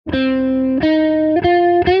It's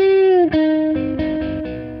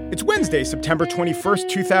Wednesday, September 21st,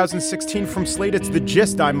 2016. From Slate, it's The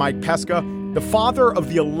Gist. I'm Mike Pesca. The father of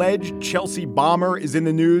the alleged Chelsea bomber is in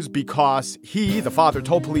the news because he, the father,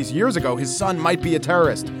 told police years ago his son might be a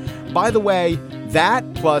terrorist. By the way,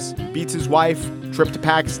 that plus beats his wife, trip to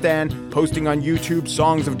Pakistan, posting on YouTube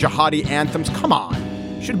songs of jihadi anthems. Come on.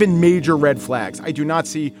 Should have been major red flags. I do not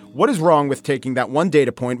see what is wrong with taking that one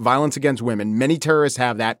data point, violence against women. Many terrorists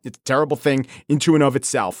have that. It's a terrible thing into and of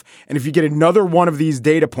itself. And if you get another one of these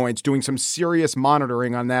data points, doing some serious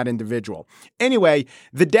monitoring on that individual. Anyway,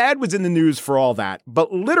 the dad was in the news for all that,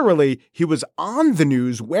 but literally he was on the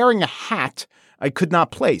news wearing a hat I could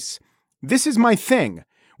not place. This is my thing.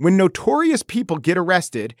 When notorious people get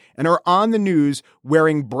arrested and are on the news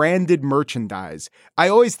wearing branded merchandise, I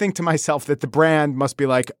always think to myself that the brand must be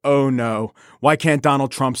like, oh no, why can't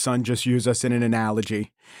Donald Trump's son just use us in an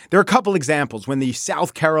analogy? There are a couple examples. When the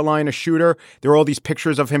South Carolina shooter, there are all these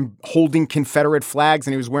pictures of him holding Confederate flags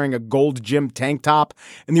and he was wearing a gold gym tank top.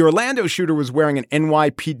 And the Orlando shooter was wearing an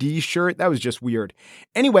NYPD shirt. That was just weird.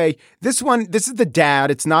 Anyway, this is the dad.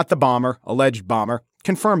 It's not the bomber, alleged bomber,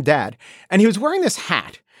 confirmed dad. And he was wearing this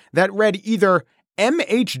hat that read either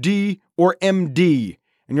MHD or MD.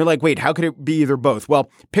 And you're like, wait, how could it be either both?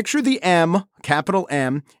 Well, picture the M, capital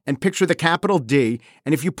M, and picture the capital D.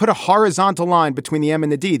 And if you put a horizontal line between the M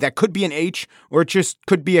and the D, that could be an H or it just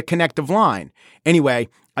could be a connective line. Anyway,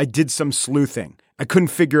 I did some sleuthing. I couldn't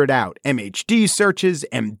figure it out. MHD searches,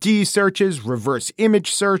 MD searches, reverse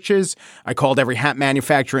image searches. I called every hat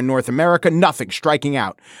manufacturer in North America, nothing striking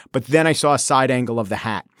out. But then I saw a side angle of the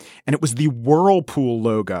hat, and it was the Whirlpool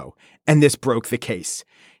logo. And this broke the case.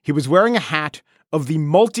 He was wearing a hat of the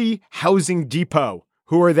Multi-Housing Depot.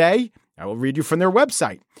 Who are they? I will read you from their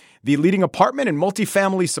website. The leading apartment and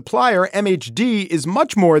multifamily supplier, MHD, is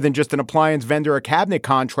much more than just an appliance vendor or cabinet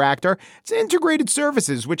contractor. It's integrated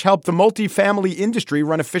services which help the multifamily industry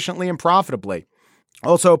run efficiently and profitably.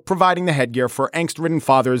 Also providing the headgear for angst-ridden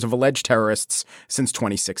fathers of alleged terrorists since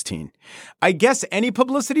 2016. I guess any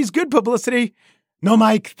publicity is good publicity. No,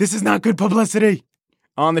 Mike, this is not good publicity.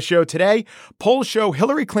 On the show today, polls show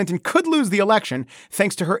Hillary Clinton could lose the election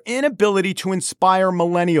thanks to her inability to inspire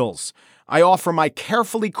millennials. I offer my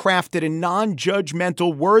carefully crafted and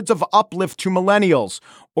non-judgmental words of uplift to millennials,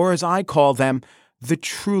 or as I call them, the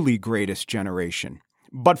truly greatest generation.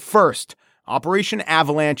 But first, Operation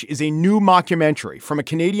Avalanche is a new mockumentary from a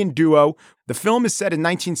Canadian duo. The film is set in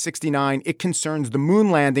 1969. It concerns the moon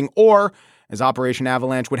landing, or, as Operation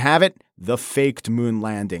Avalanche would have it, the faked moon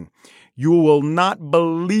landing. You will not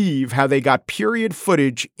believe how they got period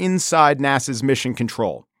footage inside NASA's mission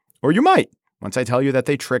control. Or you might, once I tell you that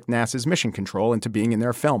they tricked NASA's mission control into being in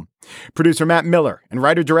their film. Producer Matt Miller and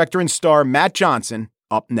writer, director, and star Matt Johnson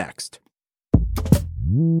up next.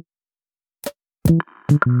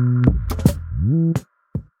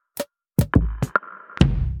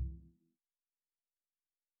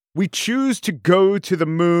 We choose to go to the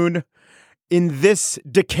moon in this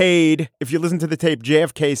decade. If you listen to the tape,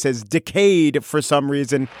 JFK says decade for some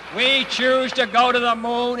reason. We choose to go to the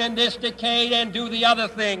moon in this decade and do the other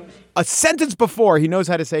things. A sentence before, he knows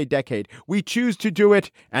how to say decade. We choose to do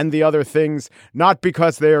it and the other things, not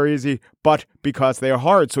because they are easy, but because they are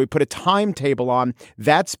hard. So he put a timetable on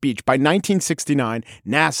that speech. By 1969,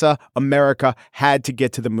 NASA, America had to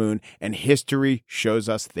get to the moon, and history shows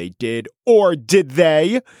us they did. Or did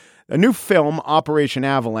they? A new film, Operation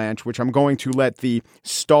Avalanche, which I'm going to let the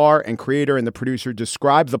star and creator and the producer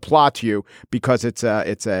describe the plot to you because it's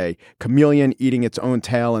a chameleon eating its own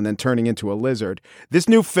tail and then turning into a lizard. This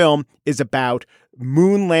new film is about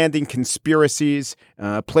moon landing conspiracies,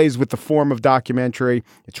 plays with the form of documentary.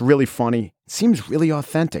 It's really funny. It seems really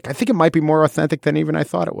authentic. I think it might be more authentic than even I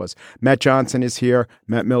thought it was. Matt Johnson is here.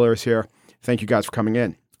 Matt Miller is here. Thank you guys for coming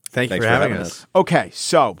in. Thanks for having us. Okay,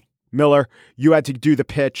 so Miller, you had to do the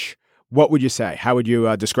pitch. What would you say? How would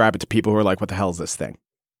you describe it to people who are like, what the hell is this thing?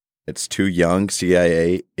 It's two young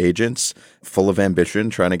CIA agents full of ambition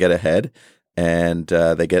trying to get ahead. And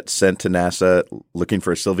they get sent to NASA looking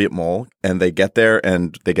for a Soviet mole. And they get there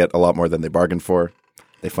and they get a lot more than they bargained for.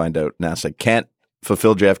 They find out NASA can't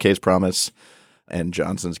fulfill JFK's promise. And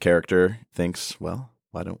Johnson's character thinks, well,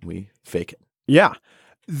 why don't we fake it? Yeah.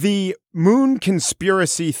 The moon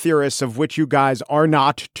conspiracy theorists, of which you guys are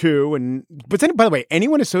not two, but then, by the way,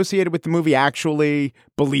 anyone associated with the movie actually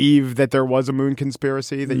believe that there was a moon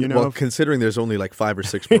conspiracy that you know? Well, considering there's only like 5 or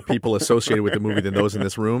 6 more people associated with the movie than those in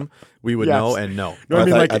this room, we would know and know. No, I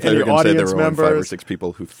mean, like any you were audience say there were members. 5 or 6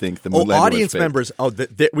 people who think the moon landing audience was fake. members.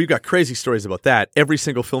 We've got crazy stories about that. Every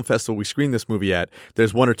single film festival we screen this movie at,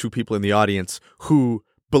 there's 1 or 2 people in the audience who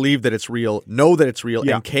believe that it's real, know that it's real,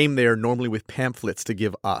 and came there normally with pamphlets to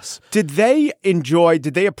give us. Did they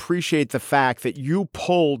appreciate the fact that you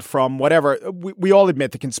pulled from whatever, we all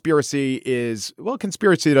admit the conspiracy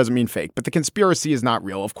doesn't mean fake, but the conspiracy is not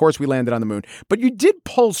real. Of course, we landed on the moon, but you did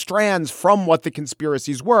pull strands from what the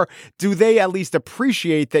conspiracies were. Do they at least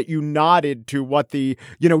appreciate that you nodded to what the,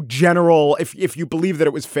 general, if you believe that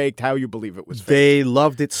it was faked, how you believe it was faked? They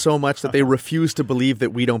loved it so much that they refused to believe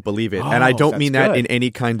that we don't believe it. And I don't mean that in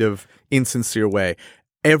any kind of insincere way.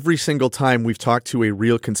 Every single time we've talked to a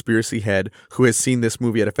real conspiracy head who has seen this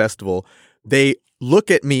movie at a festival, they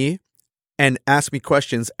look at me and ask me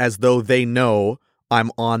questions as though they know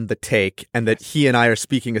I'm on the take and that he and I are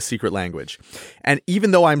speaking a secret language. And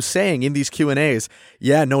even though I'm saying in these Q&As,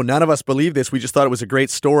 none of us believe this. We just thought it was a great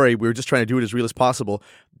story. We were just trying to do it as real as possible.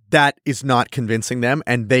 That is not convincing them.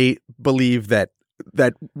 And they believe that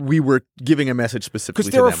we were giving a message specifically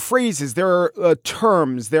to them. Because there are phrases, there are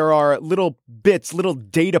terms, there are little bits, little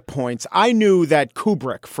data points. I knew that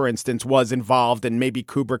Kubrick, for instance, was involved and maybe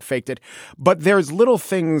Kubrick faked it. But there's little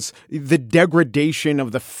things, the degradation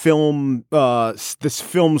of the film, this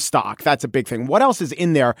film stock, that's a big thing. What else is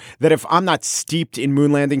in there that if I'm not steeped in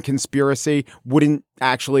moon landing conspiracy wouldn't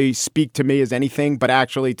actually speak to me as anything, but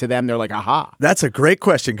actually to them, they're like, aha. That's a great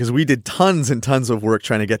question because we did tons and tons of work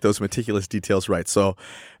trying to get those meticulous details right. So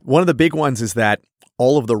one of the big ones is that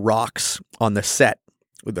all of the rocks on the set,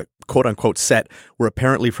 the quote-unquote set, were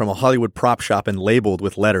apparently from a Hollywood prop shop and labeled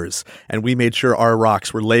with letters. And we made sure our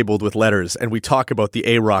rocks were labeled with letters. And we talk about the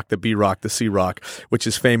A rock, the B rock, the C rock, which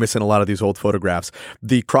is famous in a lot of these old photographs.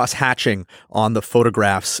 The cross-hatching on the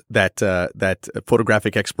photographs that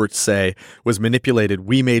photographic experts say was manipulated.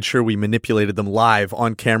 We made sure we manipulated them live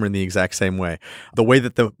on camera in the exact same way. The way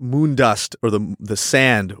that the moon dust or the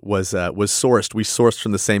sand was sourced, we sourced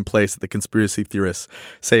from the same place that the conspiracy theorists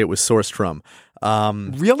say it was sourced from.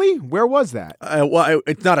 Really? Where was that?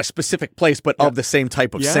 It's not a specific place, but of the same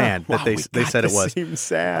type of sand that they said it was. Same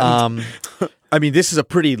sand. I mean, this is a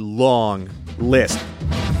pretty long list.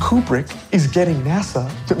 Kubrick is getting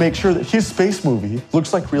NASA to make sure that his space movie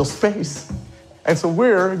looks like real space. And so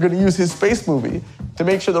we're going to use his space movie to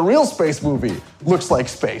make sure the real space movie looks like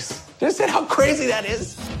space. Do you understand how crazy that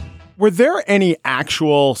is? Were there any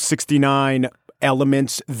actual 69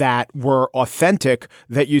 elements that were authentic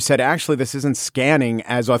that you said, actually, this isn't scanning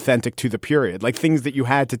as authentic to the period? Like things that you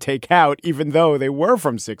had to take out, even though they were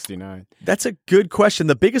from 69? That's a good question.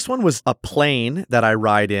 The biggest one was a plane that I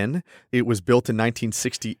ride in. It was built in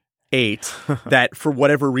 1968 that for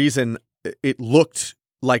whatever reason, it looked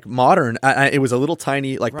like modern. It was a little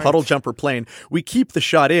tiny, puddle jumper plane. We keep the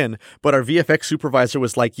shot in, but our VFX supervisor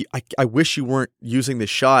was like, I wish you weren't using this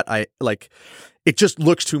shot. It just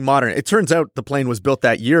looks too modern. It turns out the plane was built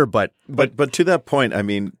that year, but to that point, I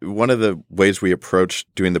mean, one of the ways we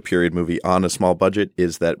approached doing the period movie on a small budget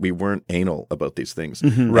is that we weren't anal about these things.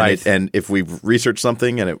 Mm-hmm. Right. And if we've researched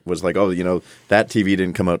something and it was like, that TV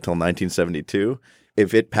didn't come out till 1972,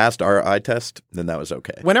 if it passed our eye test, then that was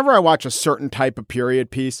okay. Whenever I watch a certain type of period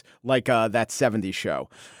piece, like that 70s show,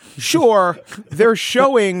 sure, they're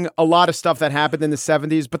showing a lot of stuff that happened in the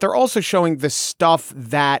 70s, but they're also showing the stuff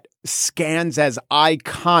that scans as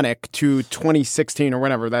iconic to 2016 or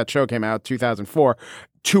whenever that show came out, 2004,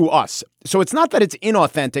 to us. So it's not that it's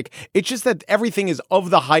inauthentic. It's just that everything is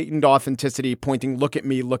of the heightened authenticity, pointing, look at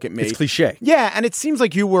me, look at me. It's cliche. Yeah, and it seems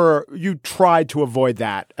like you tried to avoid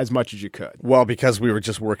that as much as you could. Well, because we were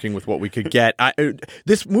just working with what we could get.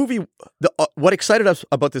 This movie, what excited us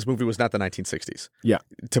about this movie was not the 1960s. Yeah.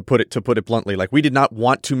 To put it bluntly, we did not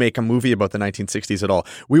want to make a movie about the 1960s at all.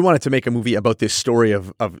 We wanted to make a movie about this story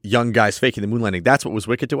of young guys faking the moon landing. That's what was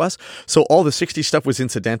wicked to us. So all the 60s stuff was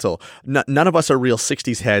incidental. None of us are real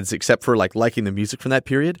 60s heads except for liking the music from that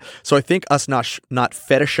period. So I think us not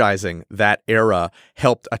fetishizing that era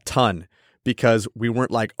helped a ton because we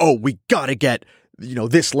weren't like, oh, we gotta get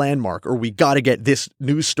this landmark or we gotta get this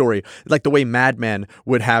news story, like the way Mad Men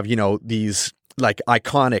would have these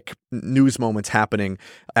iconic news moments happening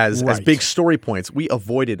as big story points. We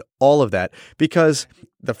avoided all of that because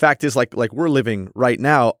the fact is, we're living right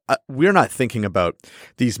now, we're not thinking about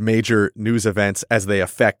these major news events as they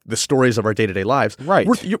affect the stories of our day-to-day lives. Right.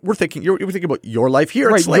 We're thinking about your life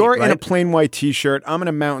here. Right. Slate, you're right? in a plain white T-shirt. I'm in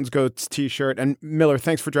a Mountains Goats T-shirt. And Miller,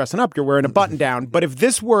 thanks for dressing up. You're wearing a button-down. But if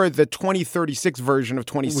this were the 2036 version of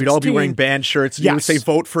 2016, we'd all be wearing band shirts. Yes. You would say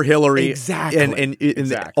vote for Hillary. Exactly.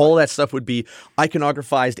 And all that stuff would be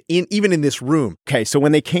iconographized in even in this room. Okay, so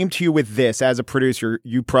when they came to you with this as a producer,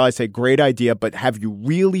 you probably say, great idea, but have you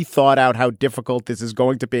really thought out how difficult this is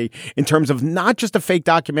going to be in terms of not just a fake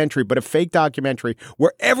documentary, but a fake documentary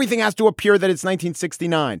where everything has to appear that it's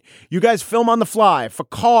 1969? You guys film on the fly. If a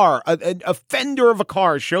car, a fender of a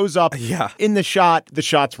car shows up in the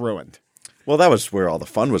shot's ruined. Well, that was where all the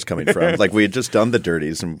fun was coming from. Like, we had just done The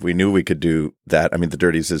Dirties, and we knew we could do that. I mean, The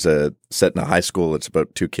Dirties is set in a high school. It's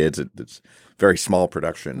about 2 kids. It's very small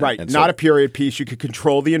production. Right. And not a period piece. You could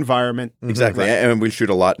control the environment. Exactly. Right. And we shoot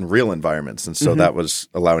a lot in real environments. And so that was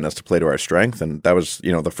allowing us to play to our strength. And that was,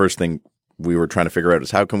 the first thing we were trying to figure out is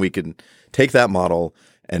how can we take that model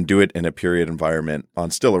and do it in a period environment on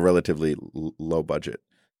still a relatively low budget.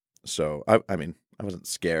 So, I wasn't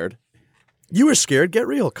scared. You were scared. Get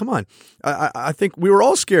real. Come on. I think we were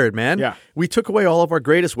all scared, man. Yeah. We took away all of our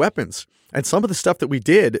greatest weapons. And some of the stuff that we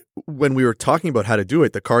did when we were talking about how to do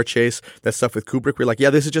it, the car chase, that stuff with Kubrick, we were like, yeah,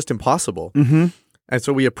 this is just impossible. Mm-hmm. And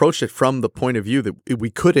so we approached it from the point of view that we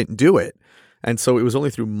couldn't do it. And so it was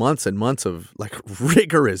only through months and months of like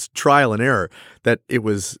rigorous trial and error that it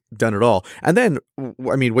was done at all. And then,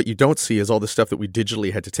 I mean, what you don't see is all the stuff that we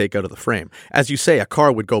digitally had to take out of the frame. As you say, a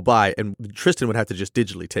car would go by and Tristan would have to just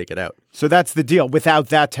digitally take it out. So that's the deal. Without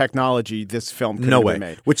that technology, this film couldn't have been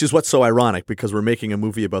made. Which is what's so ironic because we're making a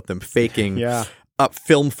movie about them faking up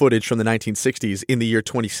film footage from the 1960s in the year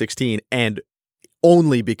 2016, and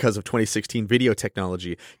only because of 2016 video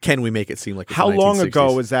technology can we make it seem like it's How the 1960s. long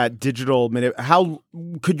ago was that digital minute? How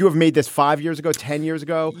could you have made this 5 years ago, 10 years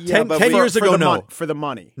ago? Yeah, 10 years ago, no. For the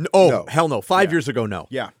money. No. Hell no. 5 years ago, no.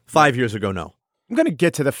 Yeah. 5 years ago, no. I'm going to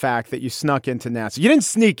get to the fact that you snuck into NASA. You didn't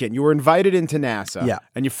sneak in. You were invited into NASA. Yeah.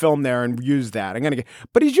 And you filmed there and used that.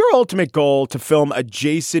 But is your ultimate goal to film a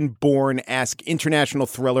Jason Bourne-esque international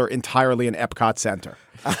thriller entirely in Epcot Center?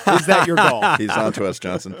 Is that your goal? He's on to us,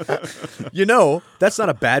 Johnson. That's not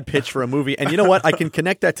a bad pitch for a movie. And you know what? I can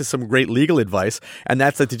connect that to some great legal advice. And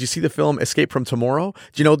that's that. Did you see the film Escape from Tomorrow?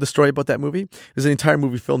 Do you know the story about that movie? There's an entire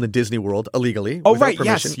movie filmed in Disney World illegally. Oh, right.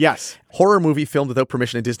 Permission. Yes. Horror movie filmed without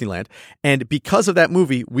permission in Disneyland. And because of that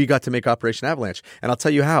movie, we got to make Operation Avalanche. And I'll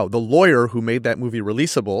tell you how. The lawyer who made that movie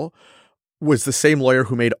releasable was the same lawyer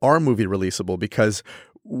who made our movie releasable, because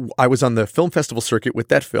I was on the film festival circuit with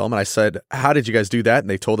that film and I said, how did you guys do that? And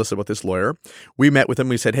they told us about this lawyer. We met with him.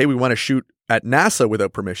 We said, hey, we want to shoot at NASA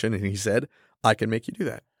without permission. And he said, I can make you do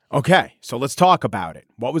that. Okay, so let's talk about it.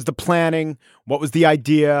 What was the planning? What was the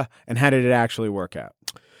idea? And how did it actually work out?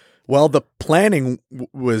 Well, the planning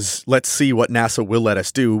was, let's see what NASA will let us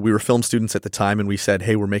do. We were film students at the time, and we said,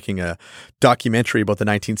 hey, we're making a documentary about the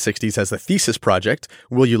 1960s as a thesis project.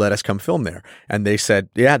 Will you let us come film there? And they said,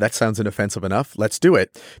 yeah, that sounds inoffensive enough. Let's do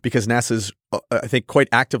it. Because NASA's, I think, quite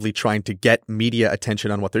actively trying to get media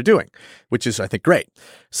attention on what they're doing, which is, I think, great.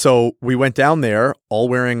 So we went down there all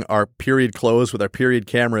wearing our period clothes with our period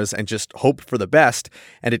cameras and just hoped for the best.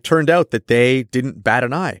 And it turned out that they didn't bat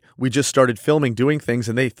an eye. We just started filming, doing things,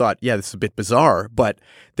 and they thought, yeah, this is a bit bizarre, but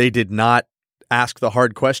they did not ask the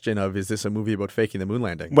hard question of, is this a movie about faking the moon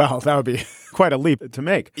landing? Well, that would be quite a leap to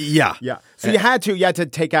make. Yeah. So you had to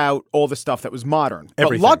take out all the stuff that was modern.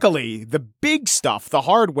 Everything. But luckily, the big stuff, the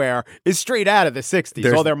hardware, is straight out of the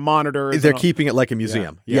 60s. All their monitors. They're keeping it like a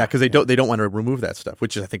museum. Yeah, because they don't want to remove that stuff,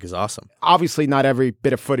 which I think is awesome. Obviously, not every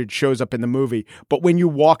bit of footage shows up in the movie, but when you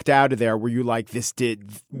walked out of there, were you like,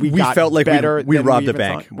 we felt like better we robbed a even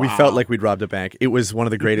bank. thought? We Wow. felt like we'd robbed a bank. It was one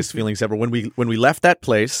of the greatest feelings ever. When we left that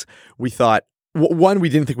place, we thought, one, we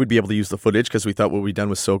didn't think we'd be able to use the footage because we thought what we'd done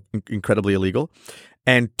was so incredibly illegal.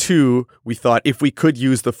 And two, we thought if we could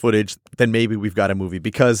use the footage, then maybe we've got a movie,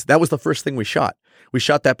 because that was the first thing we shot. We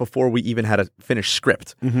shot that before we even had a finished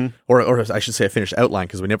script, or I should say a finished outline,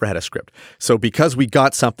 because we never had a script. So because we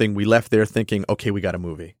got something, we left there thinking, okay, we got a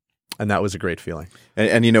movie. And that was a great feeling.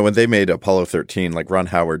 And when they made Apollo 13, like Ron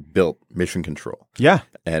Howard built Mission Control. Yeah.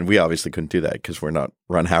 And we obviously couldn't do that because we're not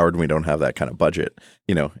Ron Howard and we don't have that kind of budget.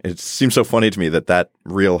 It seems so funny to me that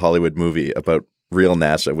real Hollywood movie about real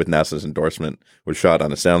NASA with NASA's endorsement was shot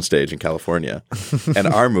on a soundstage in California. And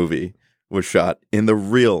our movie was shot in the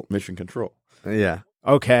real Mission Control. Yeah.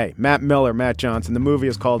 Okay, Matt Miller, Matt Johnson. The movie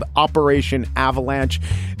is called Operation Avalanche.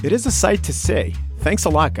 It is a sight to see. Thanks a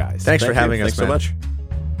lot, guys. Thanks for having us, Thanks so man. much.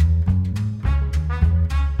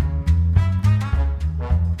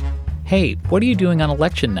 Hey, what are you doing on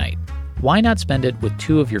election night? Why not spend it with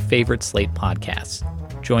two of your favorite Slate podcasts?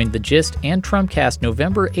 Join The Gist and Trumpcast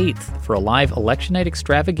November 8th for a live election night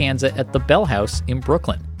extravaganza at the Bell House in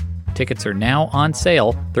Brooklyn. Tickets are now on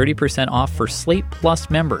sale, 30% off for Slate Plus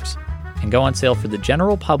members, and go on sale for the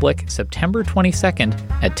general public September 22nd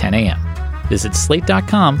at 10 a.m. Visit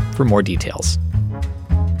slate.com for more details.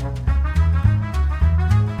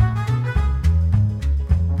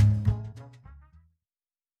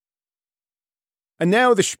 And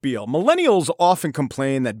now the spiel. Millennials often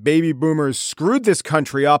complain that baby boomers screwed this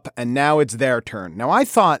country up and now it's their turn. Now, I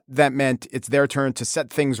thought that meant it's their turn to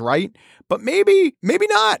set things right, but maybe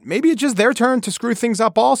not. Maybe it's just their turn to screw things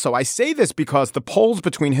up also. I say this because the polls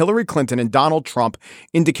between Hillary Clinton and Donald Trump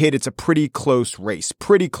indicate it's a pretty close race.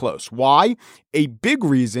 Pretty close. Why? A big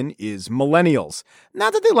reason is millennials.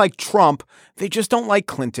 Not that they like Trump, they just don't like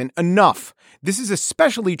Clinton enough. This is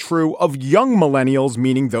especially true of young millennials,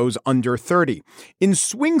 meaning those under 30. In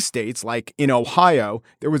swing states, like in Ohio,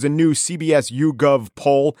 there was a new CBS YouGov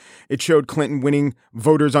poll. It showed Clinton winning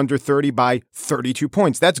voters under 30 by 32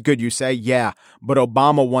 points. That's good, you say. Yeah, but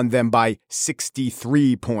Obama won them by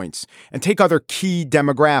 63 points. And take other key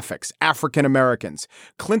demographics, African Americans.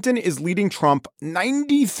 Clinton is leading Trump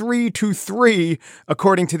 93-3,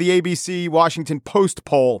 according to the ABC Washington Post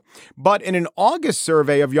poll. But in an August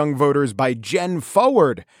survey of young voters by Gen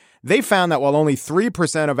Forward, they found that while only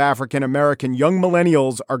 3% of African American young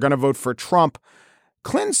millennials are going to vote for Trump,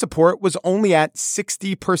 Clinton's support was only at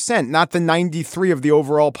 60%, not the 93% of the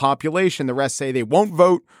overall population. The rest say they won't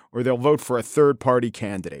vote or they'll vote for a third-party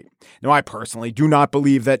candidate. Now, I personally do not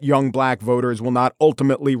believe that young black voters will not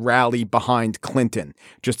ultimately rally behind Clinton,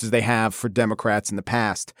 just as they have for Democrats in the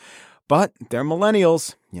past. But they're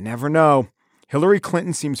millennials. You never know. Hillary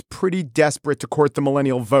Clinton seems pretty desperate to court the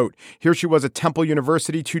millennial vote. Here she was at Temple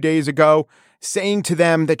University 2 days ago, saying to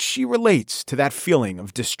them that she relates to that feeling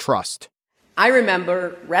of distrust. I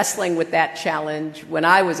remember wrestling with that challenge when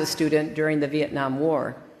I was a student during the Vietnam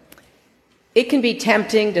War. It can be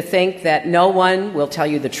tempting to think that no one will tell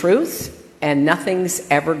you the truth and nothing's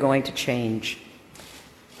ever going to change.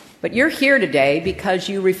 But you're here today because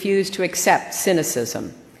you refuse to accept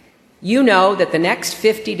cynicism. You know that the next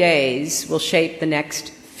 50 days will shape the next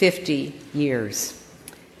 50 years.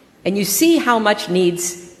 And you see how much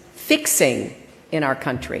needs fixing in our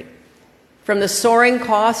country. From the soaring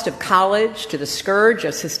cost of college to the scourge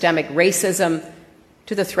of systemic racism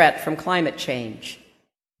to the threat from climate change.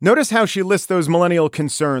 Notice how she lists those millennial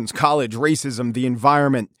concerns: college, racism, the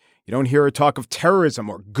environment. You don't hear her talk of terrorism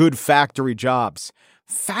or good factory jobs.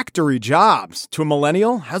 Factory jobs to a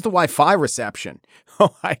millennial? How's the Wi-Fi reception?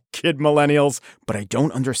 Oh, I kid millennials, but I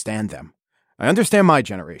don't understand them. I understand my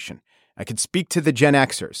generation. I could speak to the Gen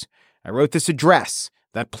Xers. I wrote this address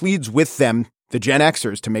that pleads with them, the Gen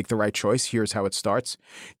Xers, to make the right choice. Here's how it starts.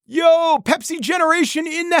 Yo, Pepsi generation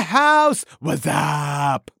in the house. What's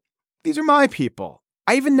up? These are my people.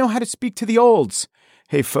 I even know how to speak to the olds.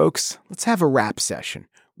 Hey, folks, let's have a rap session.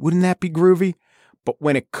 Wouldn't that be groovy? But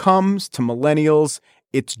when it comes to millennials,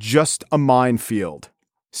 it's just a minefield.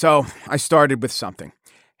 So I started with something.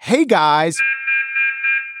 Hey, guys.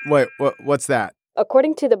 Wait, what's that?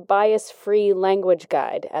 According to the Bias-Free Language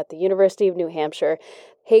Guide at the University of New Hampshire,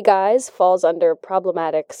 Hey Guys falls under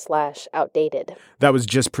problematic/outdated. That was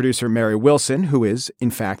just producer Mary Wilson, who is,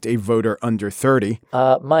 in fact, a voter under 30.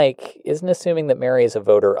 Mike, isn't assuming that Mary is a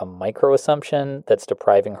voter a micro-assumption that's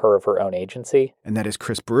depriving her of her own agency? And that is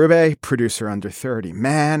Chris Berube, producer under 30.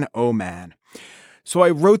 Man, oh man. So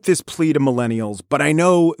I wrote this plea to millennials, but I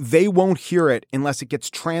know they won't hear it unless it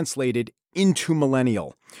gets translated into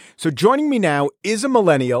millennial. So joining me now is a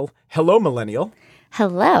millennial. Hello, millennial.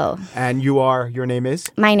 Hello. And your name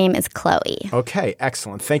is? My name is Chloe. Okay,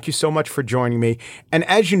 excellent. Thank you so much for joining me. And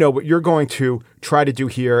as you know, what you're going to try to do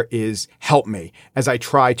here is help me as I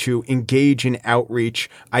try to engage in outreach.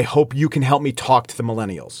 I hope you can help me talk to the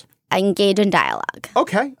millennials. Engage in dialogue.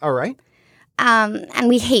 Okay, all right. And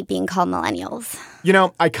we hate being called millennials. You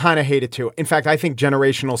know, I kind of hate it too. In fact, I think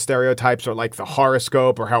generational stereotypes are like the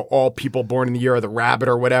horoscope or how all people born in the year of the rabbit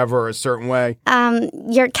or whatever, a certain way.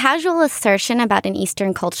 Your casual assertion about an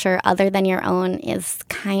Eastern culture other than your own is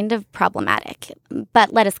kind of problematic.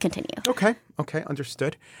 But let us continue. Okay,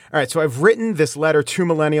 understood. All right, so I've written this letter to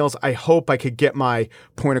millennials. I hope I could get my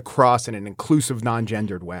point across in an inclusive,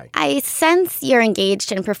 non-gendered way. I sense you're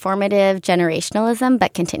engaged in performative generationalism,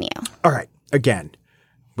 but continue. All right, again,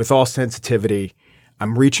 with all sensitivity,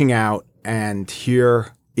 I'm reaching out, and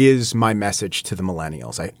here is my message to the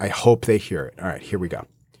millennials. I hope they hear it. All right, here we go.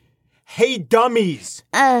 Hey, dummies!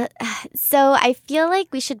 So I feel like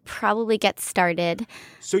we should probably get started.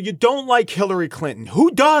 So you don't like Hillary Clinton.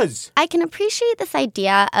 Who does? I can appreciate this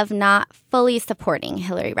idea of not fully supporting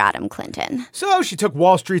Hillary Rodham Clinton. So she took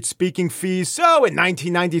Wall Street speaking fees. So in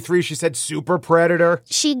 1993, she said super predator.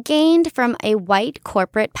 She gained from a white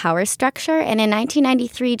corporate power structure and in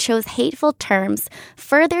 1993 chose hateful terms,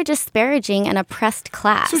 further disparaging an oppressed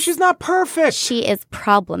class. So she's not perfect. She is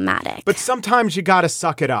problematic. But sometimes you gotta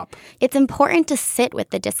suck it up. It's important to sit with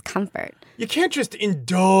the discomfort. You can't just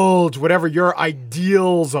indulge whatever your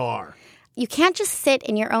ideals are. You can't just sit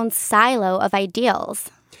in your own silo of ideals.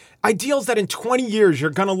 Ideals that in 20 years you're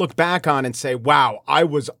going to look back on and say, wow, I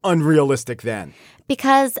was unrealistic then.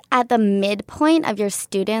 Because at the midpoint of your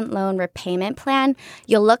student loan repayment plan,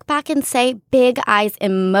 you'll look back and say, big eyes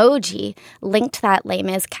emoji linked to that Les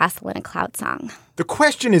Mis Castle in a Cloud song. The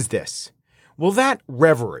question is this. Will that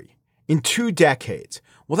reverie in 2 decades,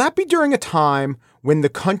 will that be during a time when the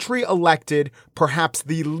country elected perhaps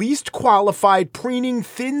the least qualified, preening,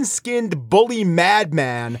 thin-skinned, bully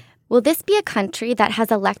madman? Will this be a country that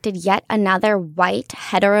has elected yet another white,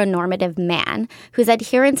 heteronormative man whose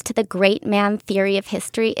adherence to the great man theory of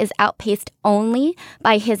history is outpaced only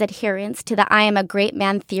by his adherence to the I am a great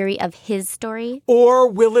man theory of his story? Or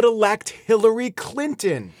will it elect Hillary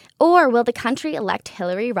Clinton? Or will the country elect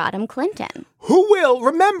Hillary Rodham Clinton? Who will,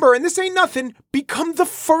 remember, and this ain't nothing, become the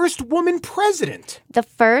first woman president? The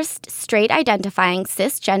first straight-identifying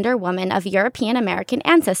cisgender woman of European-American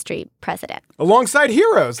ancestry president. Alongside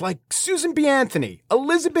heroes like Susan B. Anthony,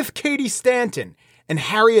 Elizabeth Cady Stanton, and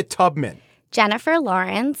Harriet Tubman. Jennifer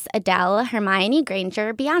Lawrence, Adele, Hermione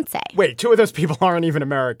Granger, Beyonce. Wait, 2 of those people aren't even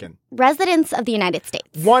American. Residents of the United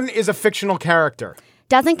States. One is a fictional character.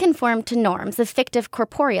 Doesn't conform to norms of fictive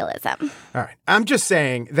corporealism. All right. I'm just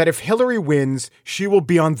saying that if Hillary wins, she will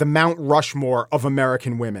be on the Mount Rushmore of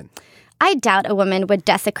American women. I doubt a woman would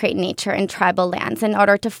desecrate nature and tribal lands in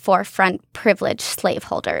order to forefront privileged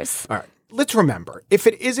slaveholders. All right. Let's remember, if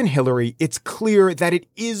it isn't Hillary, it's clear that it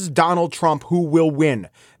is Donald Trump who will win.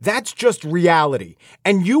 That's just reality.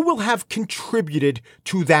 And you will have contributed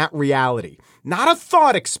to that reality. Not a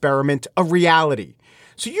thought experiment, a reality.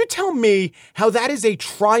 So you tell me how that is a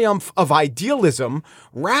triumph of idealism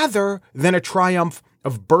rather than a triumph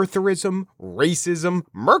of birtherism, racism,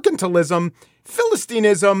 mercantilism,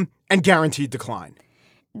 Philistinism, and guaranteed decline.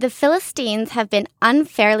 The Philistines have been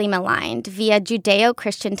unfairly maligned via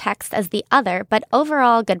Judeo-Christian texts as the other, but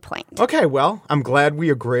overall, good point. Okay, well, I'm glad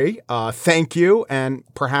we agree. Thank you, and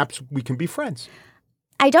perhaps we can be friends.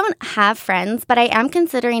 I don't have friends, but I am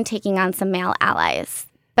considering taking on some male allies.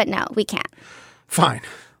 But no, we can't. Fine.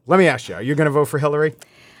 Let me ask you, are you going to vote for Hillary?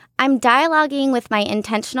 I'm dialoguing with my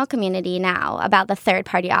intentional community now about the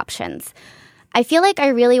third-party options. I feel like I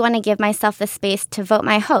really want to give myself the space to vote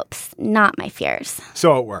my hopes, not my fears.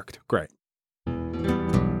 So it worked. Great.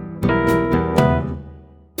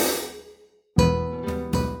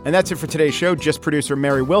 And that's it for today's show. Just producer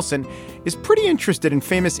Mary Wilson is pretty interested in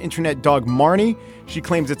famous internet dog Marnie. She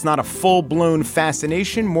claims it's not a full-blown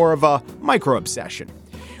fascination, more of a micro-obsession.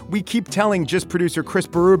 We keep telling Just producer Chris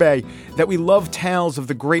Berube that we love tales of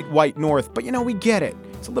the Great White North, but we get it.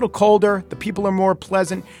 It's a little colder, the people are more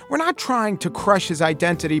pleasant. We're not trying to crush his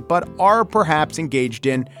identity, but are perhaps engaged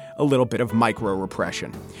in a little bit of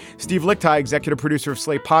micro-repression. Steve Lickteig, executive producer of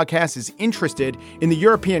Slate Podcast, is interested in the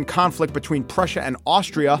European conflict between Prussia and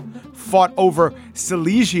Austria, fought over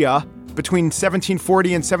Silesia between 1740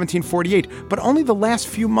 and 1748, but only the last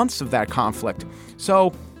few months of that conflict.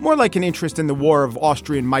 So, more like an interest in the war of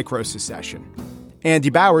Austrian micro-secession. Andy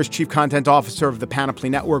Bowers, chief content officer of the Panoply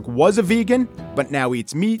Network, was a vegan, but now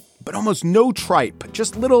eats meat, but almost no tripe,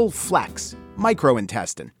 just little flecks,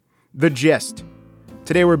 microintestine. The gist.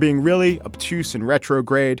 Today we're being really obtuse and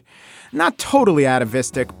retrograde. Not totally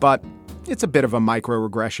atavistic, but it's a bit of a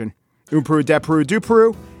micro-regression. Peru, de Peru, du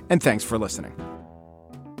Peru, and thanks for listening.